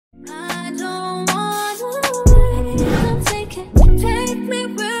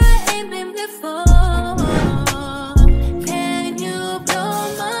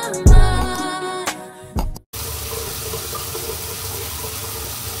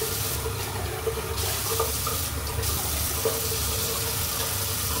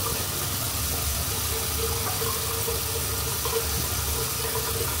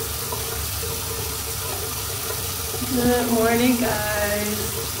Good morning,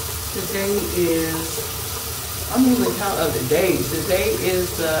 guys. Today is, I'm losing count of the days. Today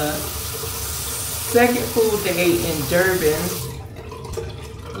is the second full day in Durban.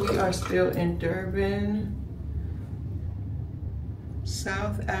 We are still in Durban,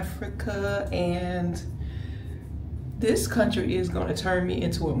 South Africa, and this country is going to turn me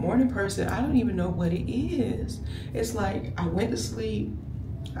into a morning person. I don't even know what it is. It's like I went to sleep.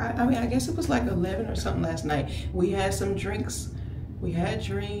 I mean, I guess it was like 11 or something last night. We had some drinks. We had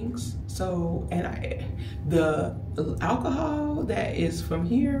drinks. So, and the alcohol that is from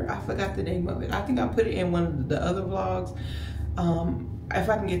here, I forgot the name of it. I think I put it in one of the other vlogs. If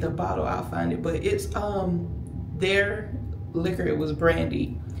I can get the bottle, I'll find it. But it's their liquor. It was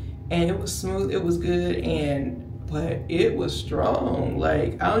brandy, and it was smooth. It was good, but it was strong.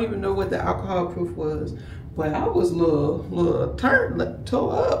 Like, I don't even know what the alcohol proof was. But I was a little turned,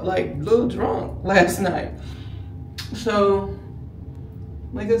 tore up, like a little drunk last night. So,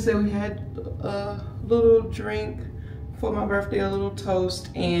 like I said, we had a little drink for my birthday, a little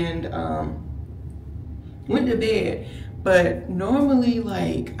toast, and went to bed. But normally,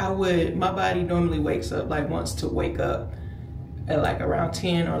 like my body normally wakes up, like wants to wake up at like around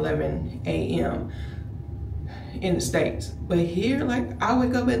 10 or 11 a.m. in the States. But here, like, I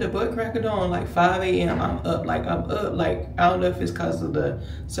wake up at the butt crack of dawn, like 5 a.m. I'm up. Like, I don't know if it's because of the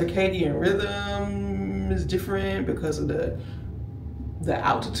circadian rhythm is different because of the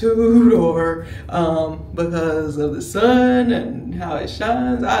altitude, or because of the sun and how it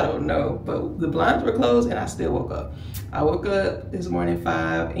shines. I don't know, but the blinds were closed and I still woke up. I woke up this morning at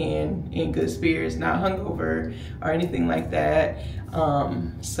 5 and in good spirits, not hungover or anything like that.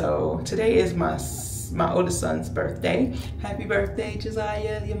 So today is my oldest son's birthday. Happy birthday,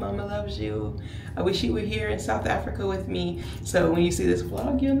 Josiah. Your mama loves you. I wish you were here in South Africa with me. So when you see this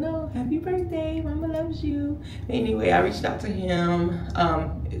vlog, you'll know, happy birthday, mama loves you. Anyway, I reached out to him.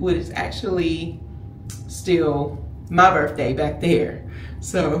 It was actually still my birthday back there.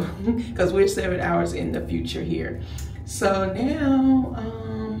 So, because we're 7 hours in the future here. So now,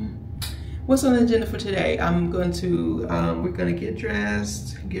 what's on the agenda for today? We're gonna get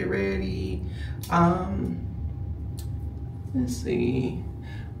dressed, get ready. Let's see.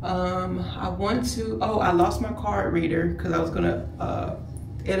 I lost my card reader because I was gonna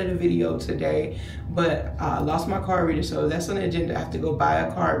edit a video today, but I lost my card reader, so that's on the agenda. I have to go buy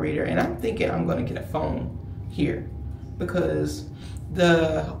a card reader, and I'm thinking I'm gonna get a phone here because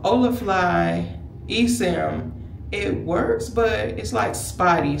the Olafly eSIM, it works, but it's like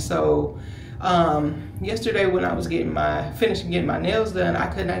spotty. So yesterday when I was finishing getting my nails done, I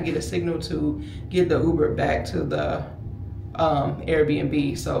could not get a signal to get the Uber back to the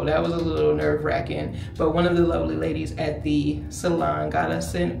Airbnb. So that was a little nerve-wracking. But one of the lovely ladies at the salon got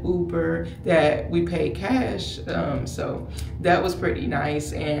us an Uber that we paid cash. So that was pretty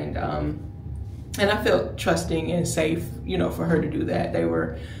nice, and I felt trusting and safe, you know, for her to do that. They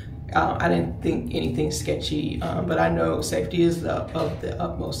were I didn't think anything sketchy, but I know safety is of the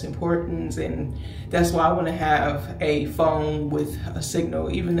utmost importance, and that's why I want to have a phone with a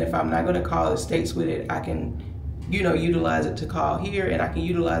signal. Even if I'm not going to call the States with it, I can, you know, utilize it to call here, and I can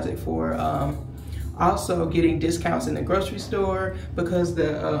utilize it for also getting discounts in the grocery store, because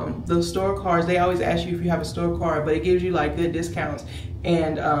the store cards, they always ask you if you have a store card, but it gives you like good discounts,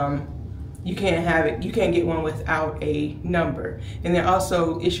 and you can't get one without a number. And there are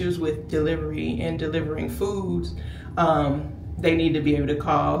also issues with delivery and delivering foods. They need to be able to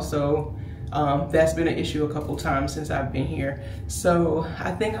call. So that's been an issue a couple times since I've been here. So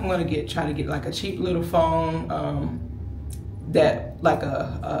I think I'm gonna try to get like a cheap little phone, that like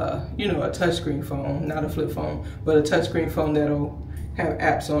a touchscreen phone, not a flip phone, but a touchscreen phone that'll have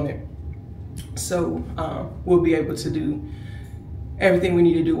apps on it. So we'll be able to do everything we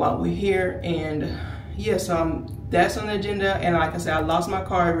need to do while we're here. And yeah, so that's on the agenda. And like I said, I lost my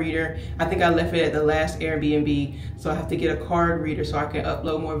card reader. I think I left it at the last Airbnb, so I have to get a card reader so I can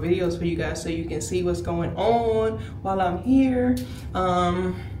upload more videos for you guys, so you can see what's going on while I'm here.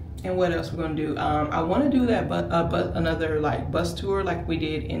 And what else we're gonna do? I want to do that, another like bus tour like we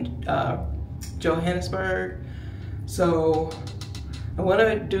did in Johannesburg. So I want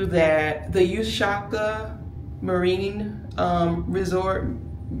to do that. The Ushaka Marine resort,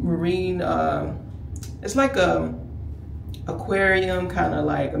 it's like a aquarium, kind of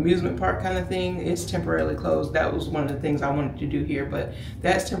like amusement park kind of thing. It's temporarily closed. That was one of the things I wanted to do here, but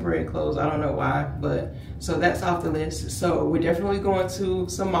that's temporarily closed. I don't know why, but so that's off the list. So we're definitely going to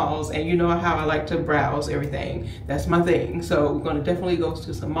some malls, and you know how I like to browse everything. That's my thing. So we're going to definitely go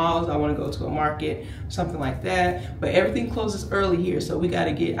to some malls. I want to go to a market, something like that, but everything closes early here, so we got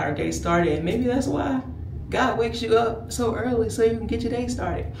to get our day started. And maybe that's why God wakes you up so early so you can get your day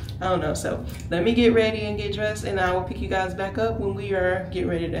started. I don't know. So let me get ready and get dressed, and I will pick you guys back up when we are getting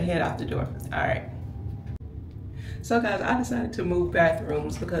ready to head out the door. All right. So guys, I decided to move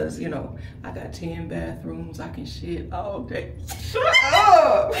bathrooms because, you know, I got 10 bathrooms. I can shit all day. Shut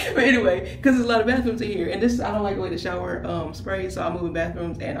up! But anyway, because there's a lot of bathrooms in here. And this, I don't like the way the shower sprays, so I'm moving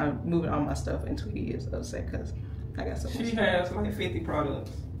bathrooms and I'm moving all my stuff. And Tweety is upset because I got so much. She has like 50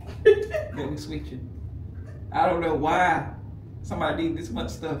 products that we switching. I don't know why somebody needs this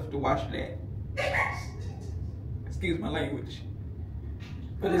much stuff to wash that. Excuse my language.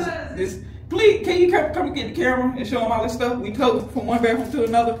 But this please, can you come and get the camera and show them all this stuff? We go from one bathroom to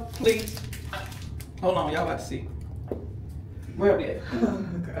another, please. Hold on, y'all about to see. Where are they? Oh,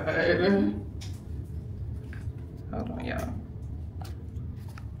 God. Hold on, y'all.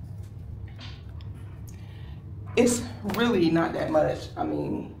 It's really not that much. I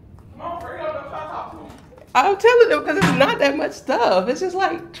mean, come on, bring it up, talk to them. I'm telling them because it's not that much stuff. It's just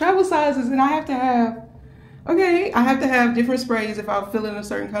like travel sizes, and I have to have. Okay, I have to have different sprays if I'm feeling a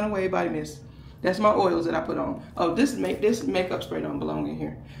certain kind of way. Body mist. That's my oils that I put on. Oh, this makeup spray don't belong in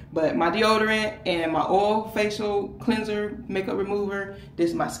here. But my deodorant and my oil facial cleanser, makeup remover. This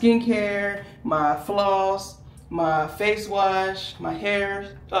is my skincare, my floss, my face wash, my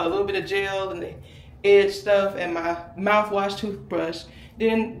hair, a little bit of gel and the edge stuff, and my mouthwash, toothbrush.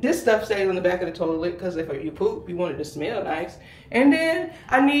 Then this stuff stays on the back of the toilet because if you poop, you want it to smell nice. And then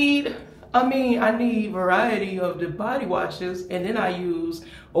I need variety of the body washes, and then I use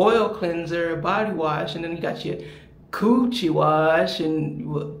oil cleanser, body wash, and then you got your coochie wash, and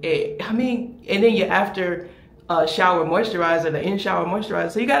and then your after shower moisturizer, the in-shower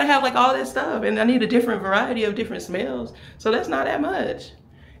moisturizer. So you gotta have like all that stuff, and I need a different variety of different smells. So that's not that much.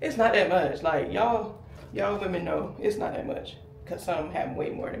 It's not that much. Like y'all women know it's not that much, because some have way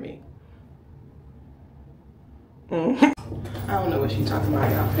more than me. I don't know what she's talking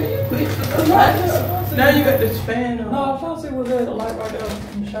about, y'all. Now you got this fan on. No, I thought it was there, the light right there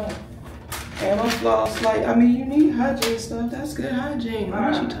in the shop. And my floss, like, I mean, you need hygiene stuff. That's good hygiene.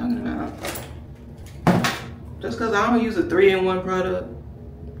 What is she talking about? Just because I don't use a 3-in-1 product.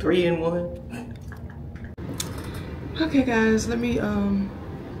 3-in-1. Okay, guys, let me,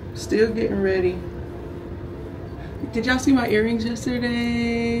 still getting ready. Did y'all see my earrings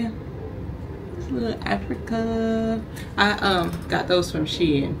yesterday? Little Africa. I got those from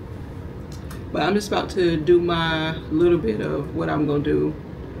Shein, but I'm just about to do my little bit of what I'm gonna do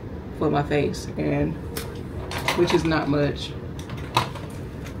for my face, and which is not much.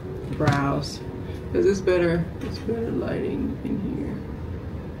 Brows, because it's better lighting in here.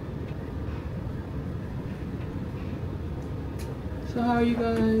 So how are you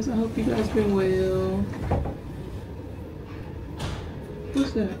guys? I hope you guys been well.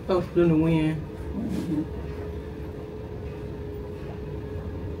 What's that? Oh, from the wind.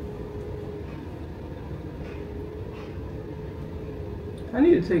 I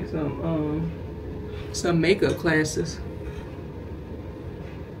need to take some makeup classes.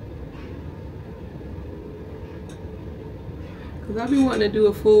 Cause I've been wanting to do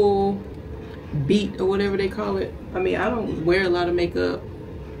a full beat or whatever they call it. I mean, I don't wear a lot of makeup.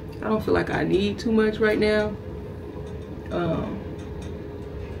 I don't feel like I need too much right now.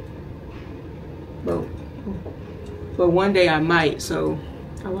 But one day I might, so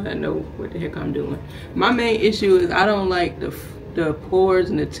I want to know what the heck I'm doing. My main issue is I don't like the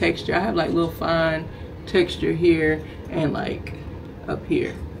pores and the texture. I have like little fine texture here and like up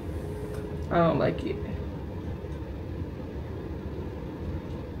here. I don't like it.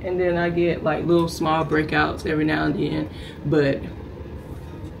 And then I get like little small breakouts every now and then, but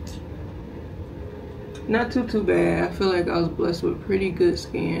not too bad. I feel like I was blessed with pretty good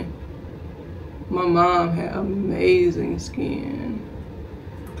skin. My mom had amazing skin.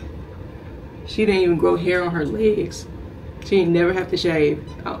 She didn't even grow hair on her legs. She didn't never have to shave.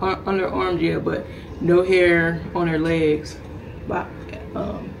 On her arms, yeah, but no hair on her legs. But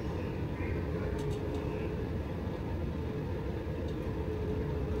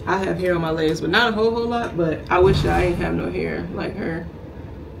I have hair on my legs, but not a whole lot, but I wish I didn't have no hair like her.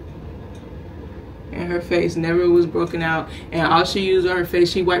 And her face never was broken out, and all she used on her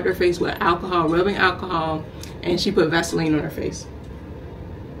face, she wiped her face with alcohol, rubbing alcohol, and she put Vaseline on her face.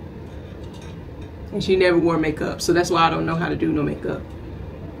 And she never wore makeup, so that's why I don't know how to do no makeup.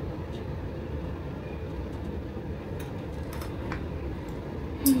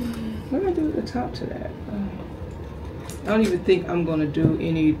 What do I do at the top to that? I don't even think I'm gonna do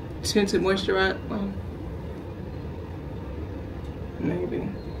any tinted moisturizer. Maybe.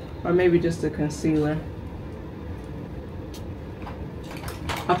 Or maybe just a concealer.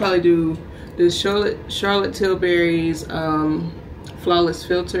 I'll probably do This Charlotte Tilbury's Flawless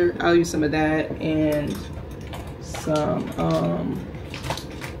Filter. I'll use some of that and some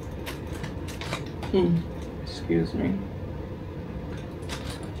excuse me,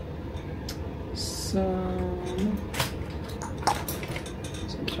 some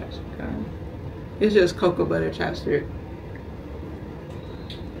chapstick. It's just cocoa butter chapstick.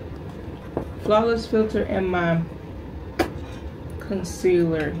 Flawless Filter and my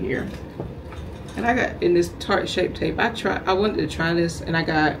concealer here. And I got in this Tarte Shape Tape. I wanted to try this, and I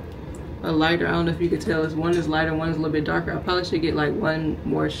got a lighter. I don't know if you could tell. One is lighter, one is a little bit darker. I probably should get like one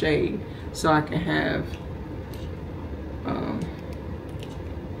more shade so I can have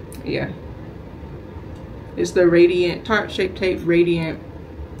yeah. It's the Radiant Tarte Shape Tape Radiant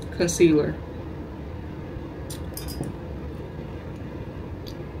Concealer.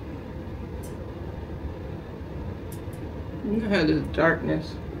 I have this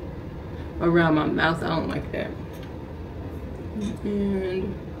darkness around my mouth. I don't like that.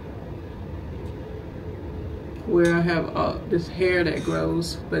 And where I have this hair that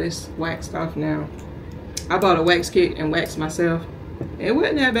grows, but it's waxed off now. I bought a wax kit and waxed myself. It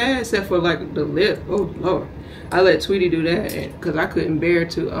wasn't that bad except for like the lip. Oh Lord. I let Tweety do that because I couldn't bear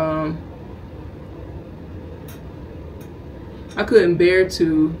to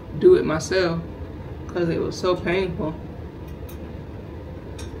do it myself because it was so painful.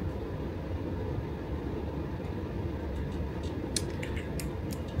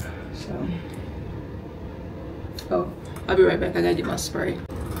 So, oh, I'll be right back. I gotta get my spray.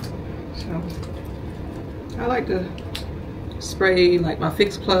 So, I like to spray like my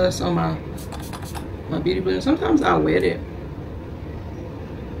Fix Plus on my beauty blender. Sometimes I'll wet it.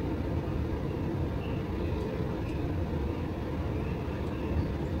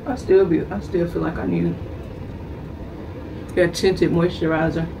 I still feel like I need that tinted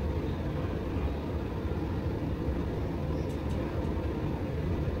moisturizer.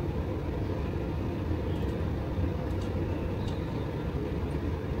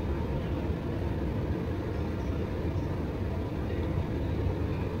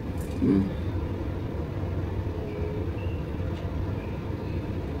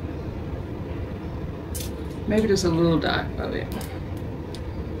 Maybe just a little dot of it.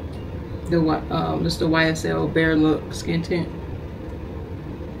 Just the YSL Bare Look Skin Tint.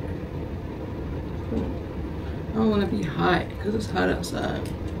 I don't want to be hot because it's hot outside.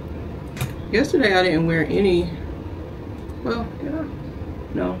 Yesterday I didn't wear any. Well, yeah,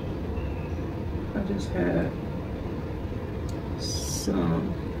 no. I just had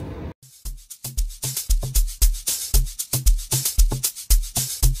some.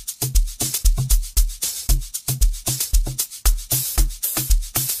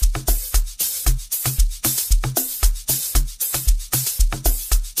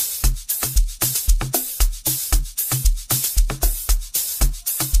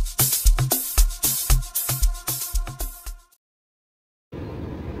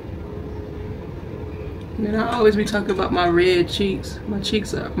 And I always be talking about my red cheeks. My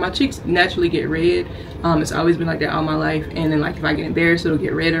cheeks naturally get red. It's always been like that all my life. And then like if I get embarrassed, it'll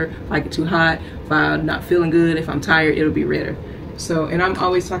get redder. If I get too hot, if I'm not feeling good, if I'm tired, it'll be redder. So, and I'm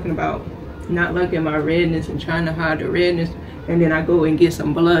always talking about not liking my redness and trying to hide the redness. And then I go and get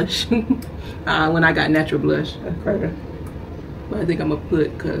some blush when I got natural blush. But I think I'm gonna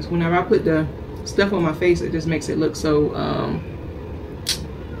put, cause whenever I put the stuff on my face, it just makes it look so,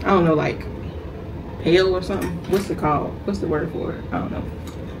 I don't know, like pale or something. What's it called? What's the word for it? I don't know.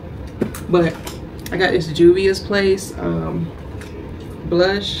 But I got this Juvia's Place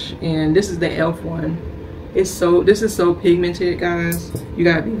blush, and this is the e.l.f. one. This is so pigmented, guys. You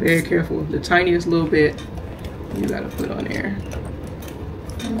gotta be very careful. The tiniest little bit you gotta put on there.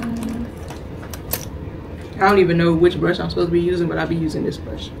 I don't even know which brush I'm supposed to be using, but I'll be using this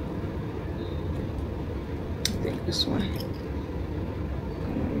brush. I think this one.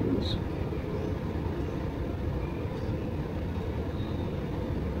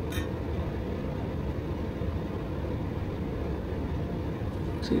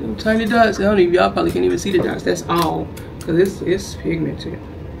 See them tiny dots? I don't even, y'all probably can't even see the dots. That's all, because it's pigmented.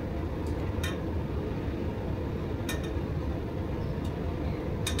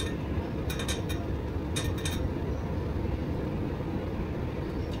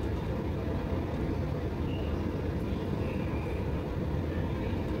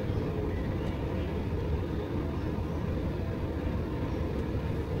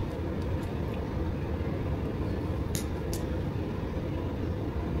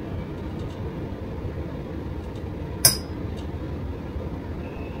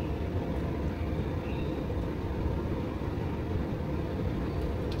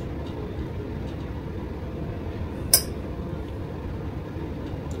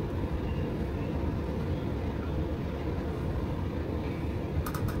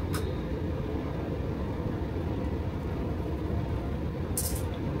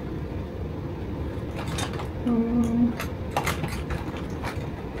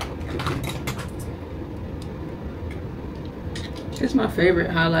 It's my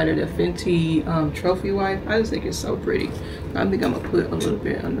favorite highlighter, the Fenty Trophy Wipe. I just think it's so pretty. I think I'm gonna put a little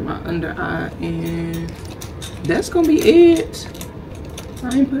bit under my under eye, and that's gonna be it.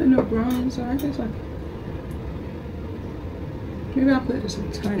 I ain't putting no bronzer. I guess maybe I'll put just a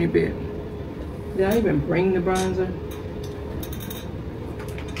tiny bit. Did I even bring the bronzer?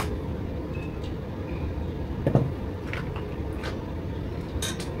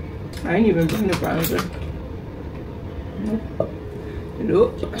 I ain't even bring the bronzer.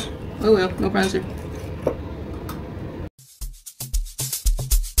 Nope. Oh well, no bronzer.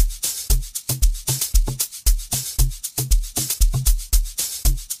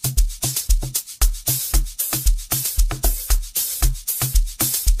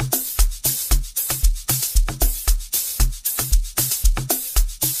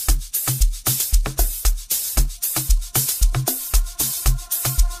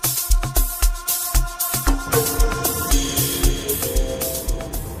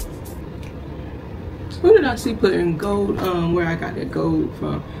 Who did I see putting gold, where I got that gold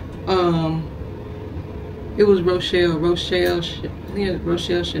from? It was Rochelle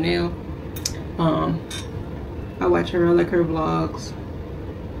Chanel. I watch her, I like her vlogs.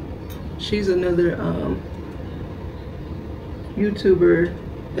 She's another YouTuber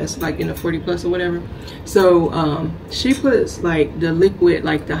that's like in the 40+ or whatever. So she puts like the liquid,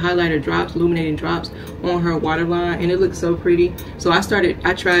 like the highlighter drops, illuminating drops on her waterline, and it looks so pretty. So I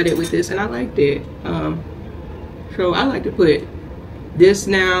tried it with this and I liked it. So I like to put this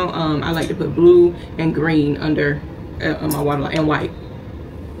now. I like to put blue and green under on my waterline, and white.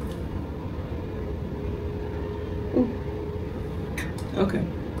 Ooh. Okay.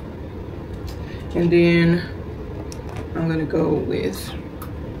 And then I'm gonna go with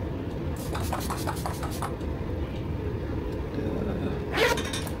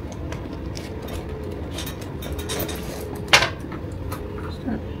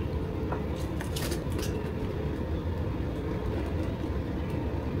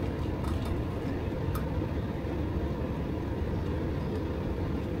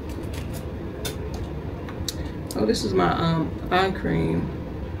oh, this is my eye cream.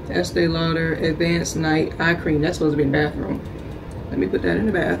 Estee Lauder Advanced Night Eye Cream. That's supposed to be in the bathroom. Let me put that in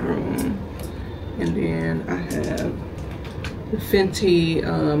the bathroom. And then I have the Fenty,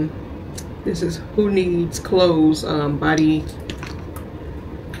 this is Who Needs Clothes body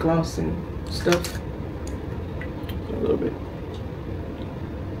glossing stuff. A little bit.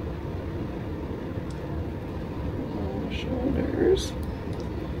 On the shoulders.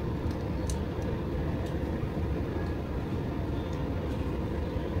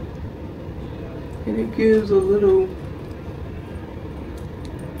 And it gives a little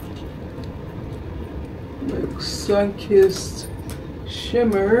like sun-kissed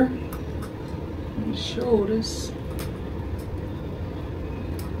shimmer on the shoulders.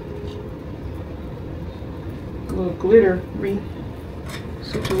 A little glittery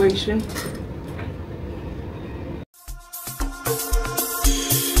situation.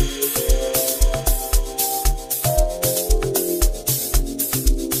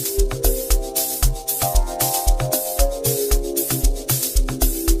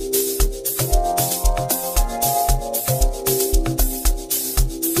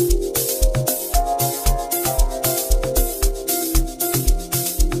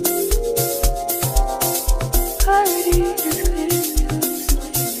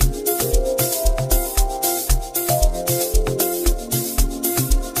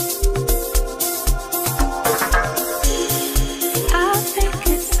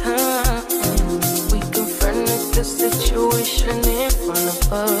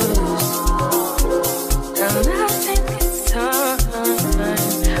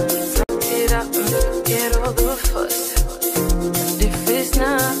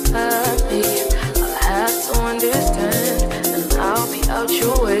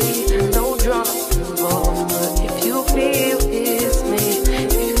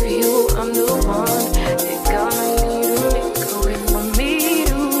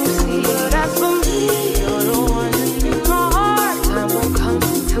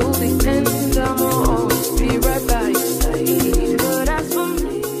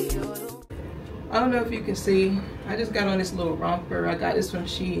 I don't know if you can see, I just got on this little romper. I got this from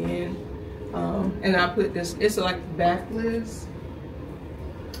Shein, and I put this, it's like backless.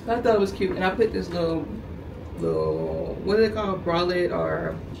 I thought it was cute, and I put this little what do they call, bralette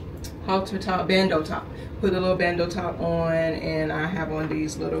or halter top, bandeau top. Put a little bandeau top on, and I have on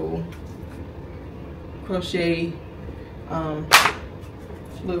these little crochet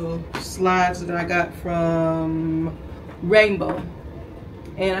little slides that I got from Rainbow.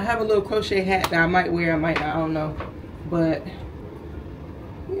 And I have a little crochet hat that I might wear, I might not, I don't know. But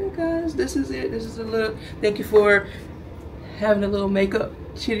yeah, guys, this is it. This is a little, thank you for having a little makeup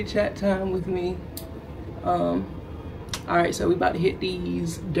chitty chat time with me. All right, so we about to hit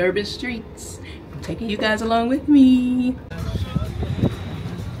these Durban streets. I'm taking you guys along with me.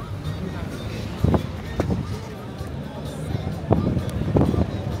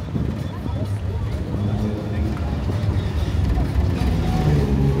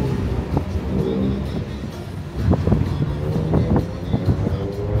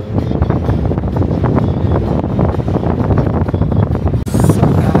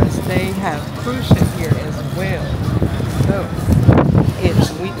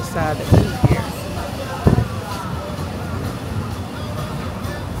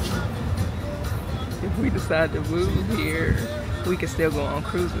 We decide to move here, we can still go on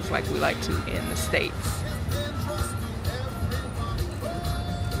cruises like we like to in the States.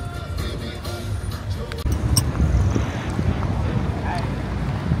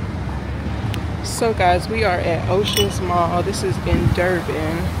 So guys, we are at Oceans Mall. This is in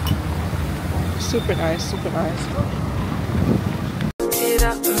Durban. Super nice, super nice. Get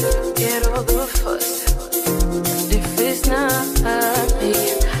up, get all the fuss. If it's not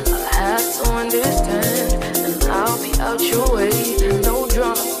me, to understand, and I'll be out your way. No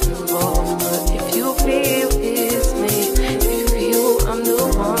drama involved, but if you feel it's me, if you feel I'm the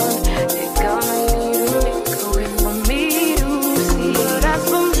one, you're gonna need to make a way for me to see. But as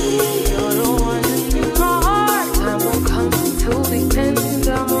for me, you're the one in my heart. Time won't come till the end,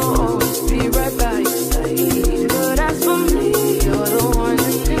 I'll always be right by your side. But as for me, you're the one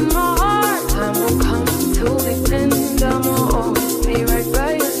in my heart. Time won't come till the end, I'll always be right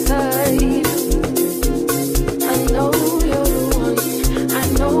by your side.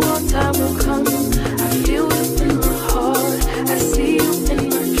 Time will come, I feel it in my heart, I see you in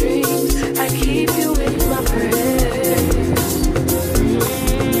my dreams, I keep you in my prayers.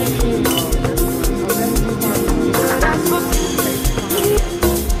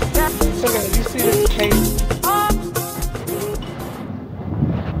 So guys, you see this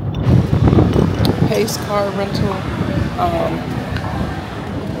Pace car rental,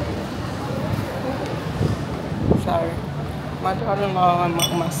 sorry. My daughter-in-law and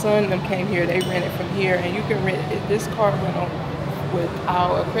my son them came here. They rented from here, and you can rent this car rental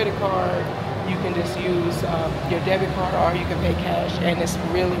without a credit card. You can just use your debit card, or you can pay cash, and it's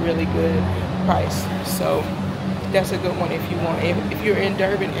really, really good price. So that's a good one if you want. If you're in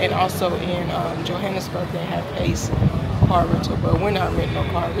Durban and also in Johannesburg, they have Pace car rental, but we're not renting no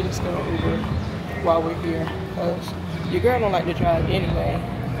car. We're just gonna Uber while we're here because your girl don't like to drive anyway.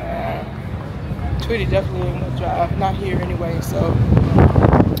 Tweety definitely ain't gonna drive, not here anyway, so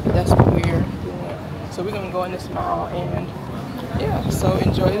that's what we're doing. So we're gonna go in this mall and yeah, so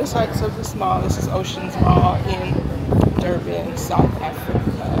enjoy the sights of this mall. This is Oceans Mall in Durban, South Africa.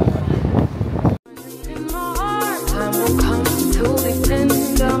 Time will come till the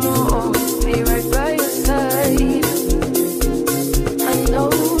end, I'll always be right by your side. I know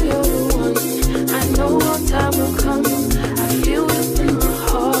you're the one, I know our time will come, I feel it in my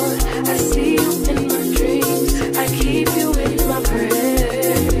heart, I see you in my dreams, I keep you in my prayers.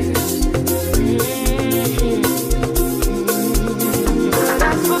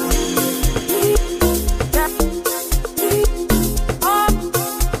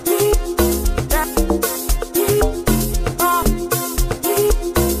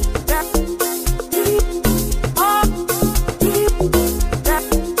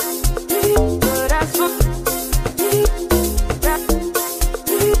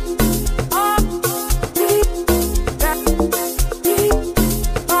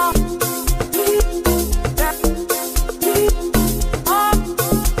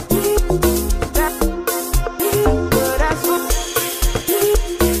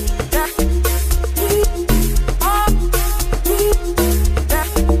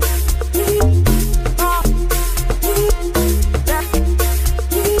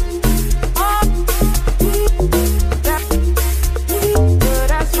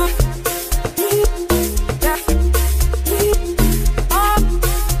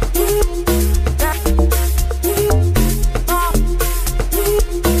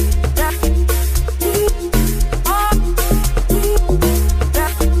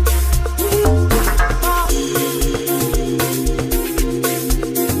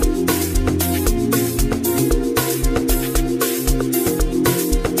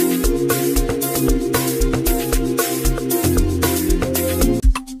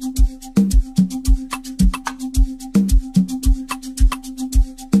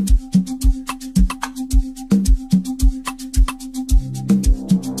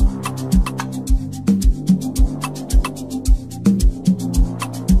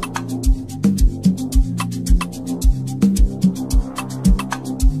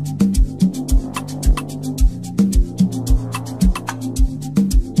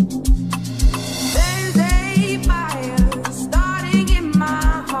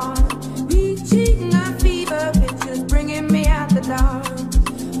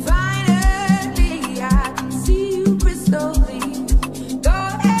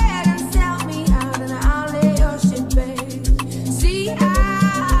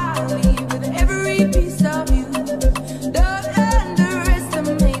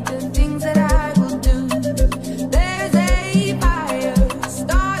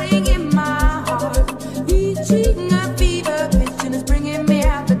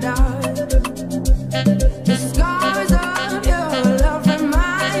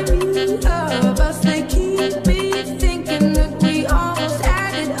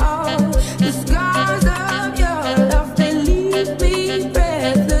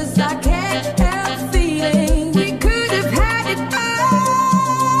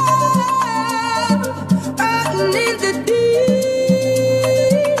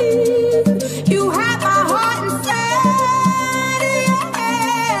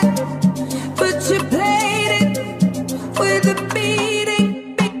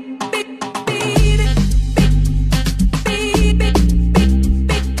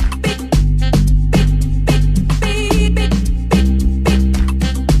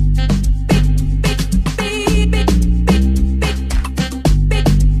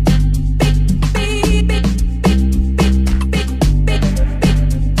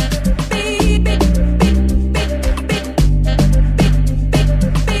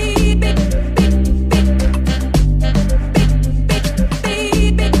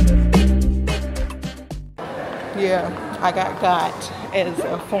 got as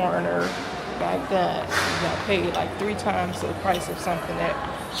a foreigner back then. You got paid like 3 times the price of something that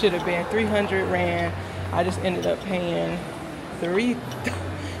should have been 300 Rand. I just ended up paying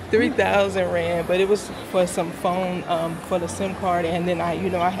 3,000 Rand, but it was for some phone, for the SIM card, and then I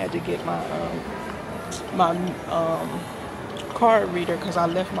had to get my card reader because I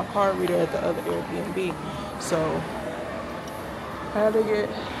left my card reader at the other Airbnb. So I had to get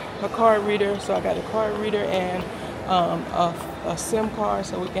a card reader, so I got a card reader and a SIM card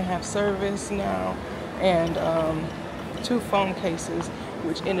so we can have service now, and 2 phone cases,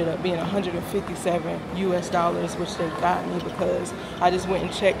 which ended up being $157 US, which they got me because I just went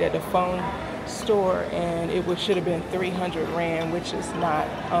and checked at the phone store, and it should have been 300 Rand, which is not,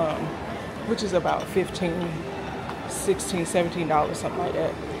 which is about $15, $16, $17, something like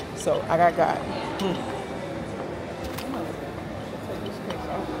that. So I got.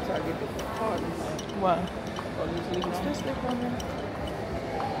 What? Is this stick on there?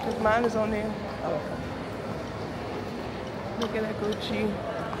 Because mine is on there. Oh, okay. Look at that Gucci.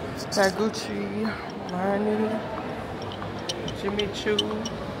 That Gucci. Mine. Jimmy Choo.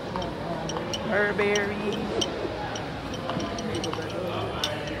 Burberry.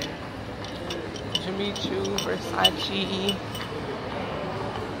 Jimmy Choo. Versace.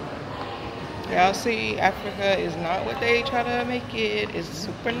 Y'all see, Africa is not what they try to make it. It's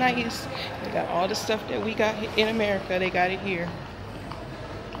super nice. They got all the stuff that we got in America. They got it here.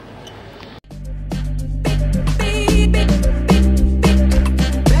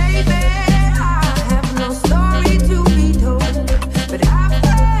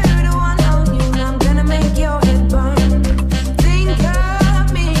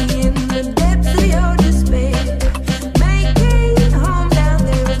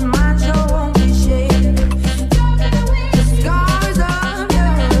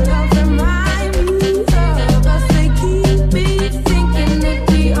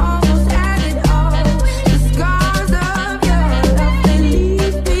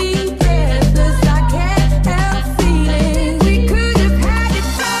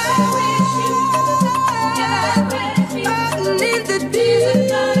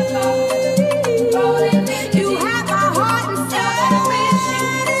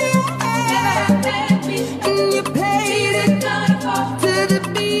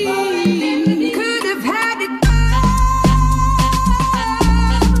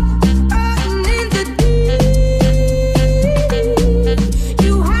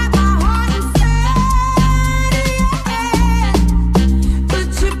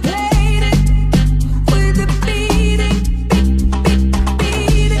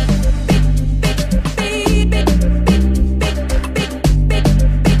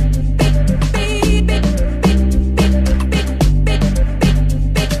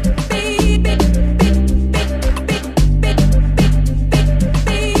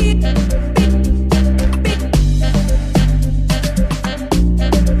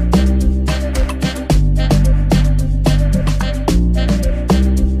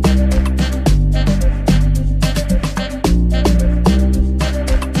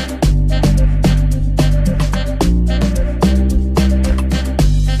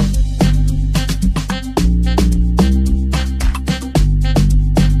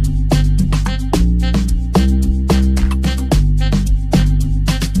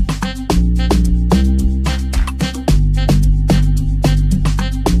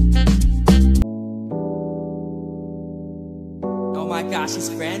 She's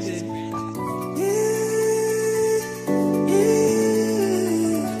branded.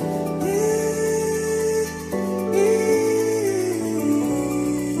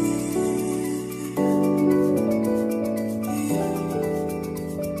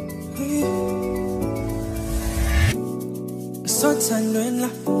 Sothandweni la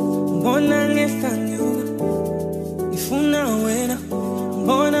mbona ngehlanyuka ngifuna wena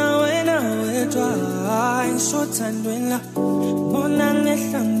mbona wena wedwa sothandweni la mbona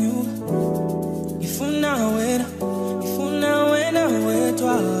ngehlanyuka ngifuna wena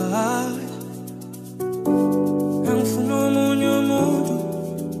wedwa angifuna omunye umuntu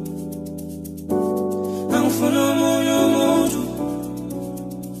angifuna omunye umuntu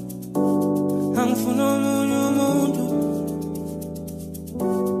angifuna omunye umuntu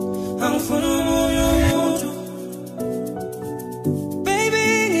angifuna omunye umuntu baby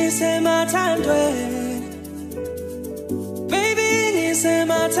ngisemathandweni baby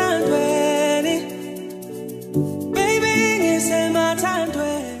ngisemathandweni baby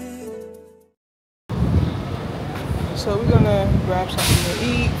ngisemathandweni. So we're gonna grab something to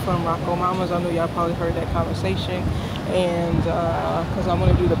eat from Rocomamas. I know y'all probably heard that conversation, and because I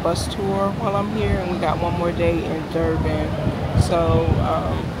want to do the bus tour while I'm here, and we got one more day in Durban. So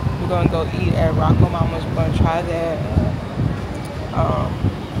we're gonna go eat at Rocomamas. We're gonna try that.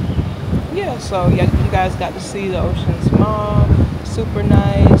 Yeah, so yeah, you guys got to see the Ocean's Mall. Super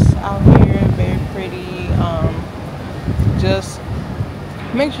nice out here, very pretty. Just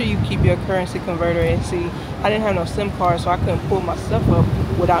make sure you keep your currency converter. And see, I didn't have no SIM card, so I couldn't pull my stuff up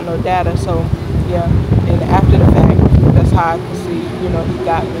without no data. So yeah, and after the fact, that's how I can see, you know, he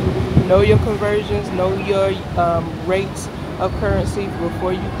got me. Know your conversions, know your rates of currency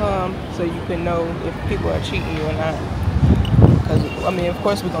before you come, so you can know if people are cheating you or not. Because I mean, of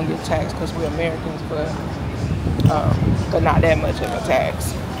course we're gonna get taxed because we're Americans, but not that much of a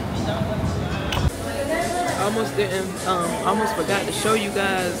tax. Almost forgot to show you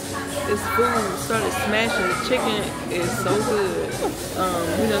guys this food. Started smashing. The chicken is so good.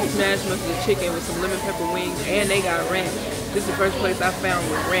 We done smashed most of the chicken with some lemon pepper wings, and they got ranch. This is the first place I found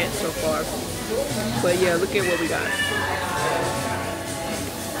with ranch so far. But yeah, look at what we got.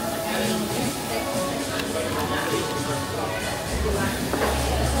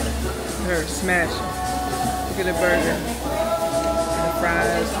 Her smashing. Look at the burger, and the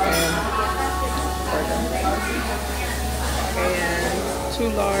fries, and and 2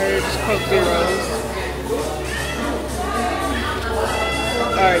 large Coke Zeros.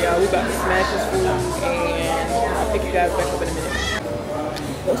 Alright y'all, we about to smash this food, and I'll pick you guys back up in a minute.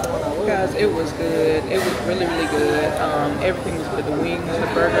 Guys, it was good. It was really, really good. Everything was good. The wings, the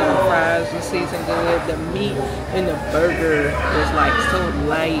burger, the fries was seasoned good. The meat in the burger was like so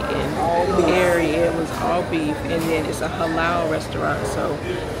light and airy. It was all beef, and then it's a halal restaurant, so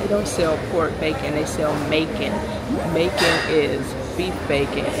they don't sell pork bacon. They sell macon. Macon is beef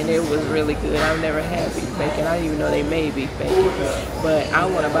bacon, and it was really good. I've never had beef bacon. I didn't even know they made beef bacon, but I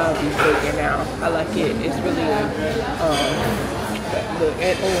want to buy beef bacon now. I like it. It's really good.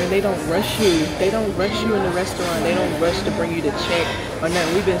 And they don't rush you. They don't rush you in the restaurant. They don't rush to bring you the check or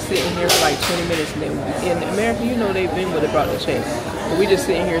nothing. We've been sitting here for like 20 minutes, and then in America, you know, they've been with it, brought the check. But we just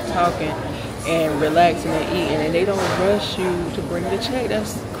sitting here talking and relaxing and eating, and they don't rush you to bring the check.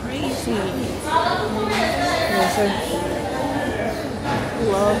 That's crazy. You know what I'm saying?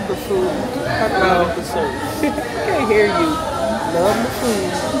 Love the food. Love the service. I can't hear you. Love the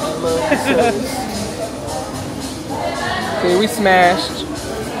food. Love the service. Okay, we smashed.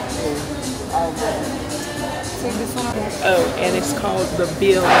 Oh, and it's called the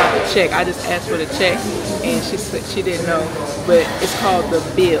bill, not the check. I just asked for the check, and she said she didn't know, but it's called the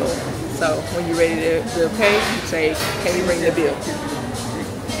bill. So when you're ready to pay, you say, "Can you bring the bill?"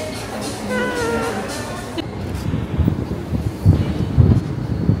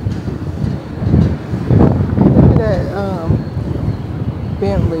 Look at that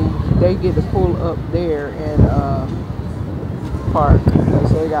Bentley. They get to pull up there and park,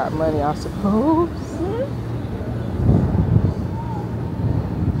 so they got money, I suppose.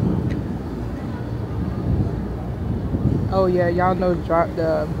 Oh yeah, y'all know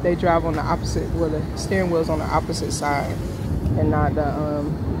they drive on the opposite, well, the steering wheel's on the opposite side, and not the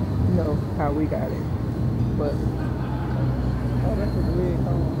you know how we got it. But oh, that's a weird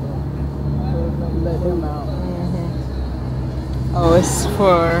home. Let them out. Oh, it's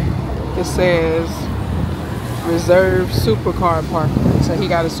for, it says reserve supercar parking. So he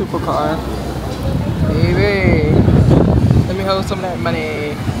got a supercar. Baby, let me hold some of that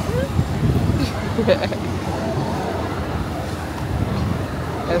money.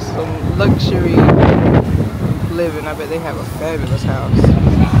 That's some luxury living. I bet they have a fabulous house.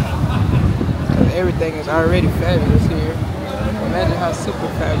 Everything is already fabulous here. Imagine how super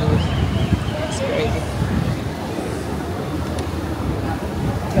fabulous. It's crazy.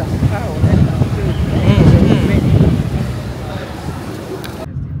 Got power.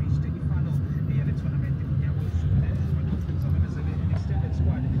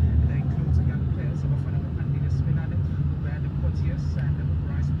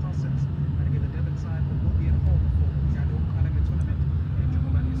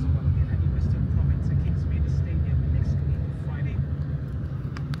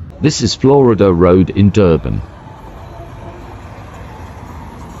 This is Florida Road in Durban.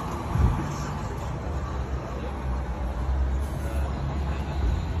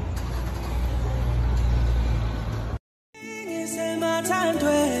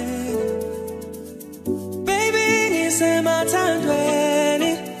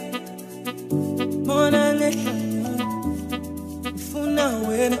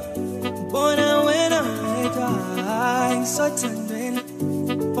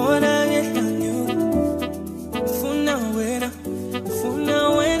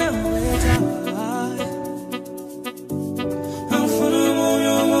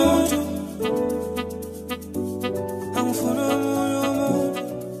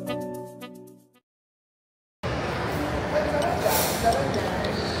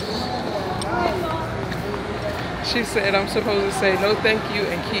 She said I'm supposed to say no thank you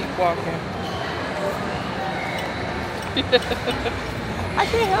and keep walking. I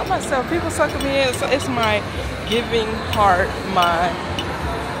can't help myself. People sucking me in. So it's my giving heart, my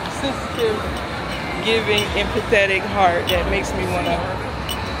sensitive, giving, empathetic heart that makes me want to,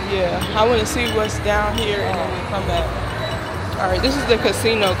 I want to see what's down here and then we come back. All right, this is the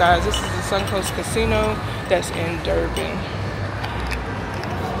casino, guys. This is the Suncoast Casino that's in Durban.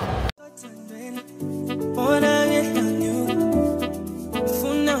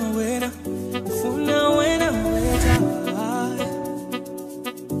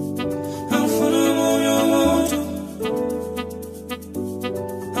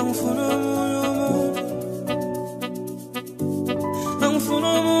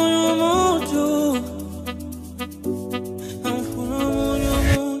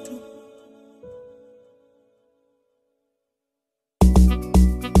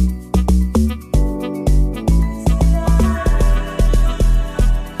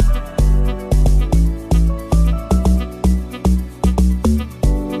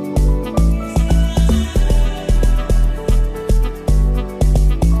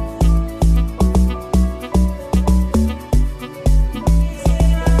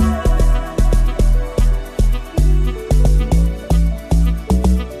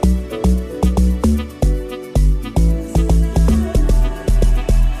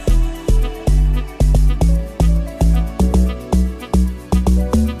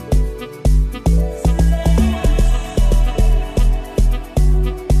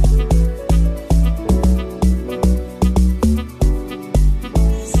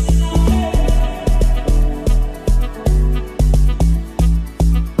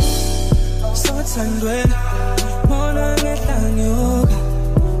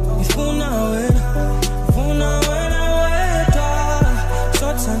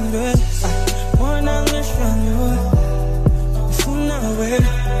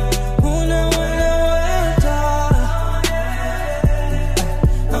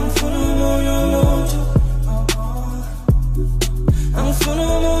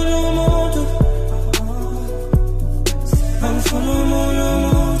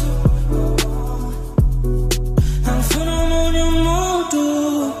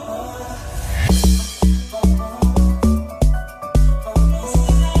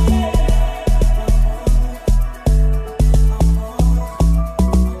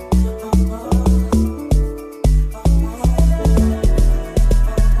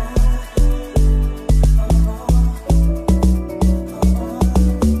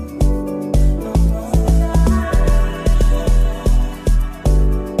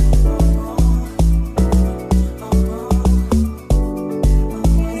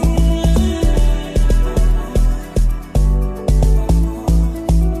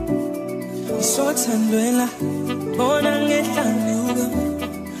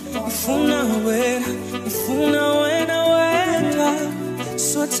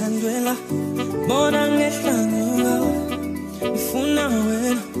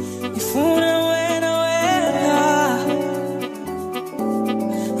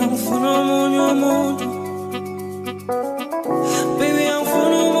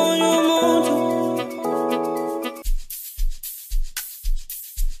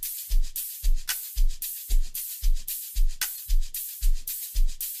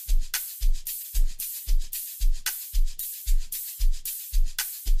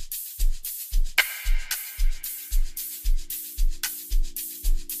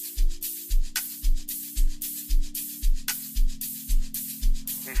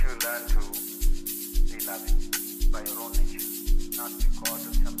 If you learn to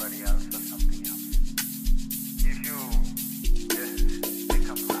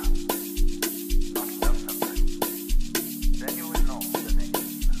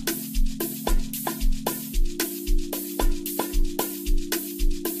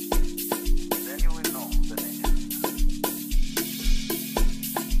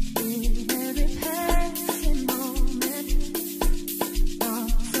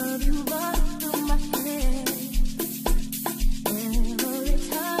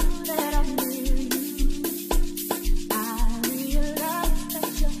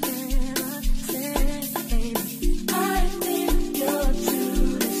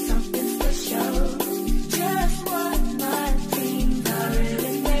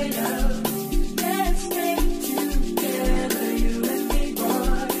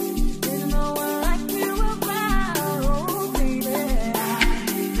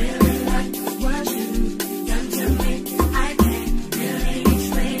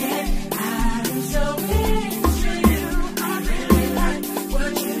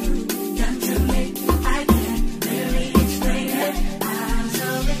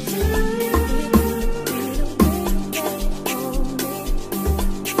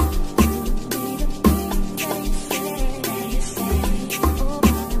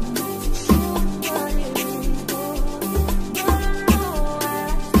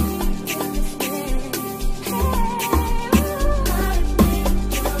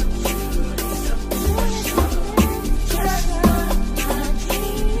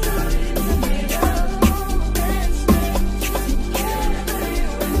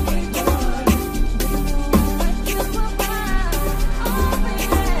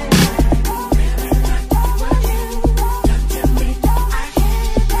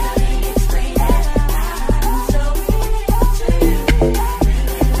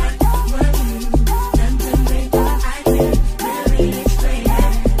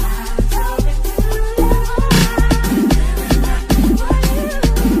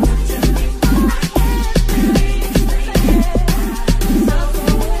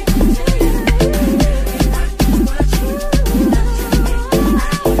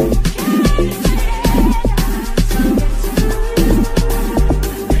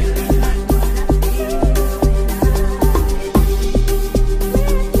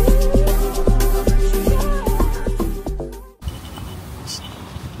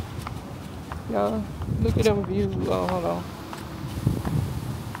Y'all, look at them views. Oh, hold on.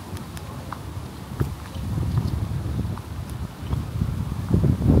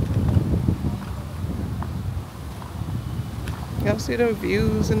 Y'all see them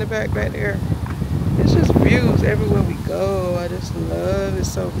views in the back there? It's just views everywhere we go. I just love it. It's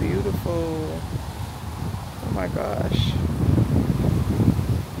so beautiful. Oh my gosh.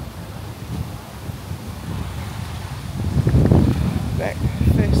 Back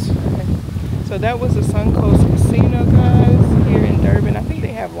face. So that was the Suncoast Casino, guys, here in Durban. I think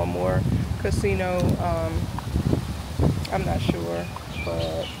they have one more casino. I'm not sure,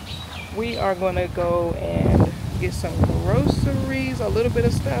 but we are gonna go and get some groceries, a little bit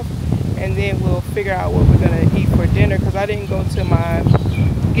of stuff, and then we'll figure out what we're gonna eat for dinner, because I didn't go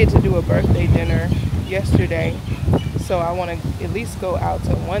to get to do a birthday dinner yesterday, so I want to at least go out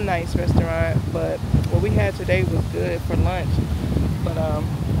to one nice restaurant. But what we had today was good for lunch, but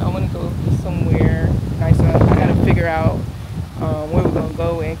I want to go somewhere nice. I gotta figure out where we're gonna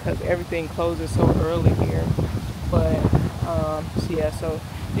go in, because everything closes so early here. But so yeah, so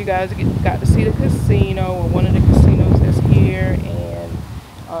you guys got to see the casino, or one of the casinos that's here, and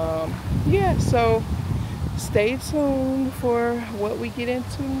yeah, so stay tuned for what we get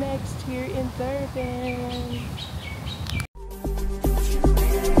into next here in Durban.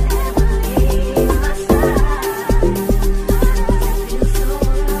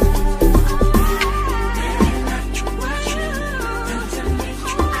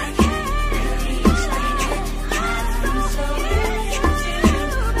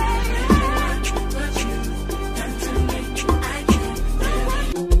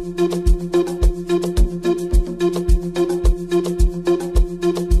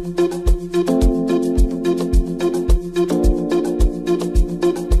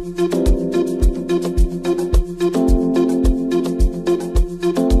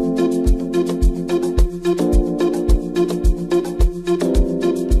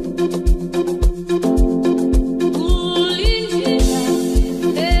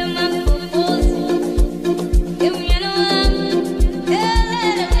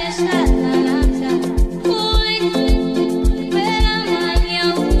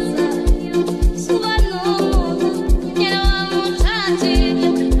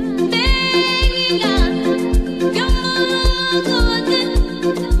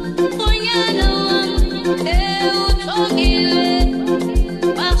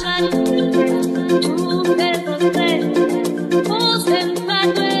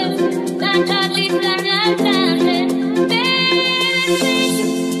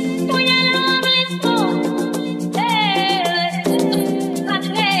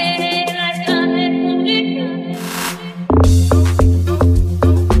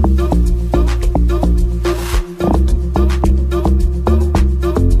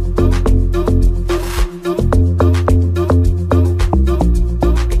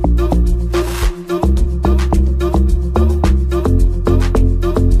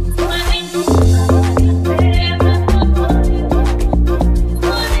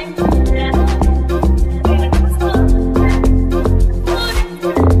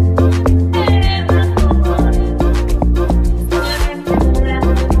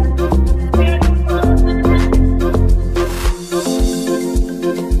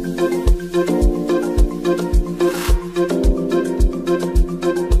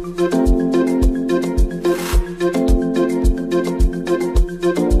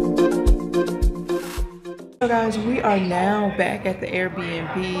 Guys, we are now back at the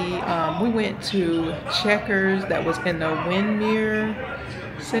Airbnb. We went to Checkers that was in the Windermere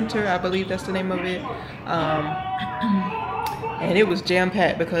Center, I believe that's the name of it. And it was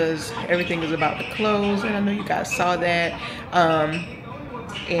jam-packed because everything is about to close, and I know you guys saw that.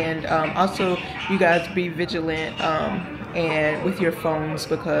 Also, you guys be vigilant and with your phones,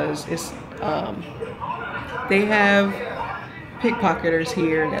 because it's they have pickpocketers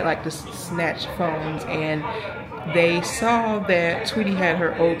here that like to snatch phones, and they saw that Tweety had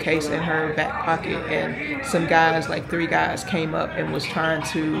her old case in her back pocket, and some guys, like 3 guys, came up and was trying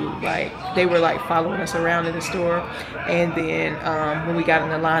to, like, they were like following us around in the store. And then when we got in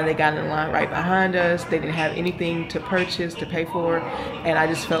the line, they got in the line right behind us. They didn't have anything to purchase, to pay for, and I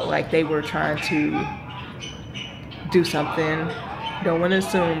just felt like they were trying to do something. Don't want to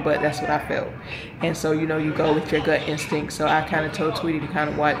assume, but that's what I felt. And so, you know, you go with your gut instinct. So I kind of told Tweety to kind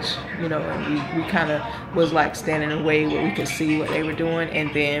of watch, you know, and we kind of was like standing away where we could see what they were doing.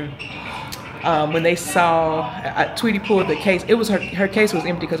 And then when they saw, Tweety pulled the case. It was her case was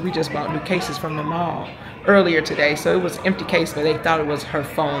empty because we just bought new cases from the mall earlier today. So it was an empty case, but they thought it was her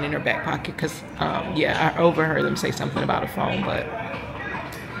phone in her back pocket because, yeah, I overheard them say something about a phone, but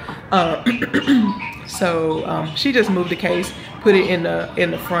So she just moved the case, put it in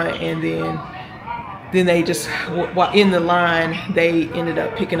the front, and then they just, while in the line, they ended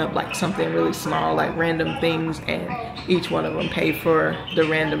up picking up like something really small, like random things, and each one of them paid for the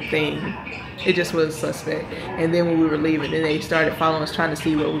random thing. It just was suspect. And then when we were leaving, then they started following us, trying to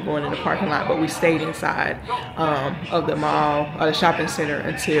see where we were going in the parking lot, but we stayed inside of the mall or the shopping center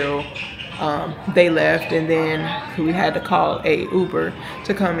until they left, and then we had to call a Uber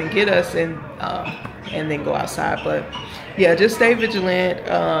to come and get us, and then go outside. But yeah, just stay vigilant.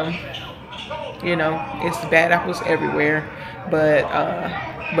 You know, it's bad apples everywhere, but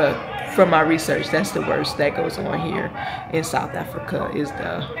from my research, that's the worst that goes on here in South Africa, is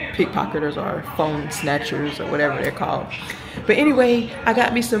the pickpocketers or phone snatchers or whatever they're called. But anyway, I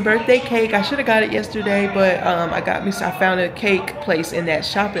got me some birthday cake. I should have got it yesterday, but I found a cake place in that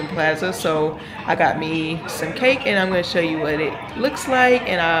shopping plaza, so I got me some cake, and I'm going to show you what it looks like,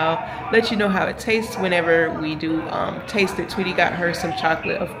 and I'll let you know how it tastes whenever we do taste it. Tweety got her some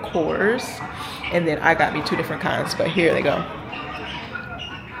chocolate, of course, and then I got me 2 different kinds, but here they go.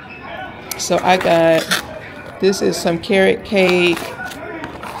 So I got, this is some carrot cake.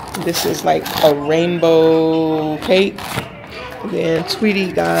 This is like a rainbow cake. Then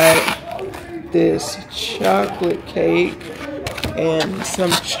Tweety got this chocolate cake and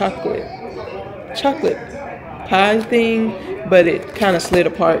some chocolate pie thing, but it kind of slid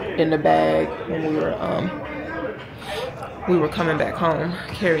apart in the bag when we were coming back home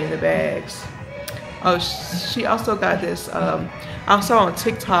carrying the bags. Oh, she also got this, I saw on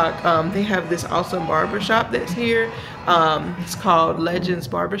TikTok, they have this awesome barbershop that's here. It's called Legends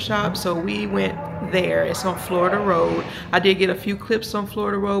Barbershop. So we went there. It's on Florida Road. I did get a few clips on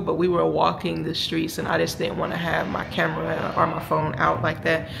Florida Road, but we were walking the streets and I just didn't want to have my camera or my phone out like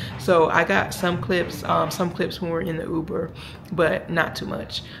that. So I got some clips when we were in the Uber, but not too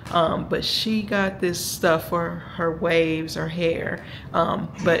much. But she got this stuff for her waves, her hair.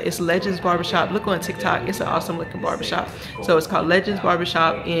 But it's Legends Barbershop. Look on TikTok. It's an awesome looking barbershop. So it's called Legends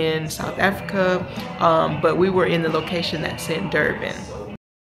Barbershop in South Africa. But we were in the location that's in Durban.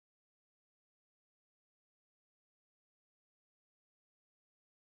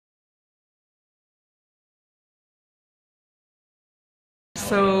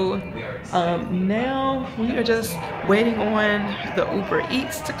 So now we are just waiting on the Uber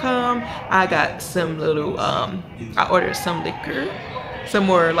Eats to come. I got some little, I ordered some liquor, some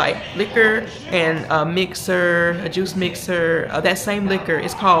more like liquor and a mixer, a juice mixer. That same liquor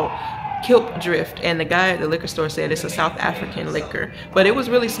is called Ctype, and the guy at the liquor store said it's a South African liquor. But it was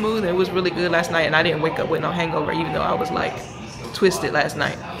really smooth and it was really good last night, and I didn't wake up with no hangover even though I was like twisted last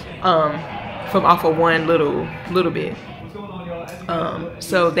night from off of one little bit.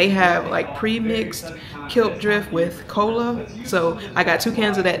 So they have like pre-mixed Ctype with cola. So I got 2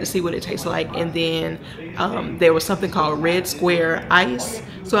 cans of that to see what it tastes like. And then there was something called Red Square Ice.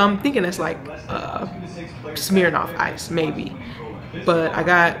 So I'm thinking it's like Smirnoff Ice maybe. But I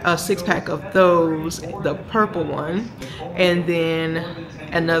got a 6-pack of those, the purple one, and then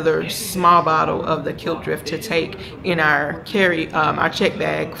another small bottle of the Ctype to take in our our check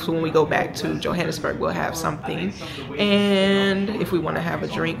bag. So when we go back to Johannesburg, we'll have something. And if we want to have a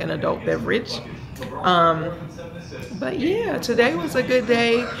drink, an adult beverage. But yeah, today was a good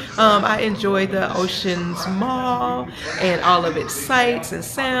day. I enjoyed the Oceans Mall and all of its sights and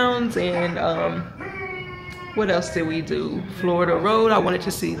sounds, and what else did we do? Florida Road, I wanted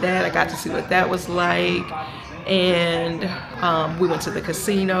to see that. I got to see what that was like. And we went to the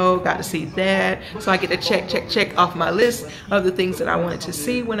casino, got to see that. So I get to check off my list of the things that I wanted to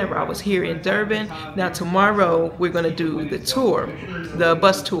see whenever I was here in Durban. Now tomorrow we're gonna do the tour, the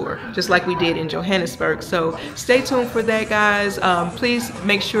bus tour, just like we did in Johannesburg. So stay tuned for that, guys. Please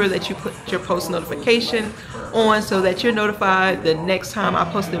make sure that you put your post notification on so that you're notified the next time I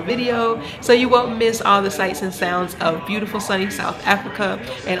post a video, so you won't miss all the sights and sounds of beautiful sunny South Africa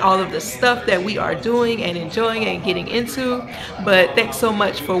and all of the stuff that we are doing and enjoying and getting into. But thanks so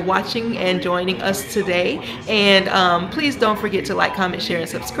much for watching and joining us today, and please don't forget to like, comment, share, and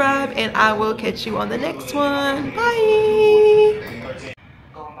subscribe, and I will catch you on the next one. Bye.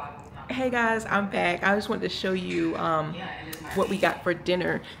 Hey guys, I'm back. I just wanted to show you what we got for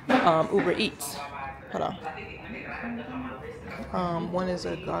dinner. Uber Eats. Hold on. One is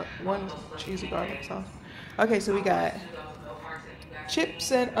cheesy garlic sauce. Okay, so we got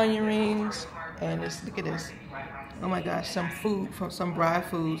chips and onion rings, and just look at this. Oh my gosh, some food, from some fried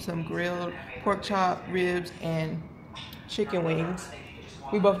food, some grilled pork chop, ribs, and chicken wings.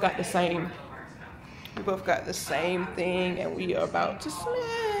 We both got the same. We both got the same thing, and we are about to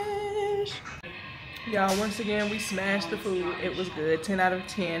smash. Y'all, once again, we smashed the food. It was good. 10 out of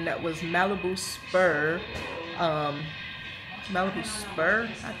 10. That was Malibu Spur. Malibu Spur,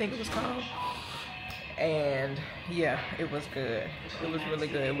 I think it was called. And yeah, it was good. It was really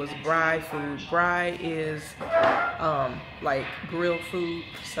good. It was braai food. Braai is like grilled food.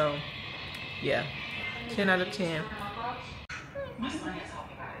 So yeah, 10 out of 10.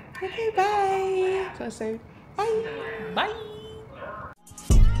 Okay, bye. So I say bye. Bye.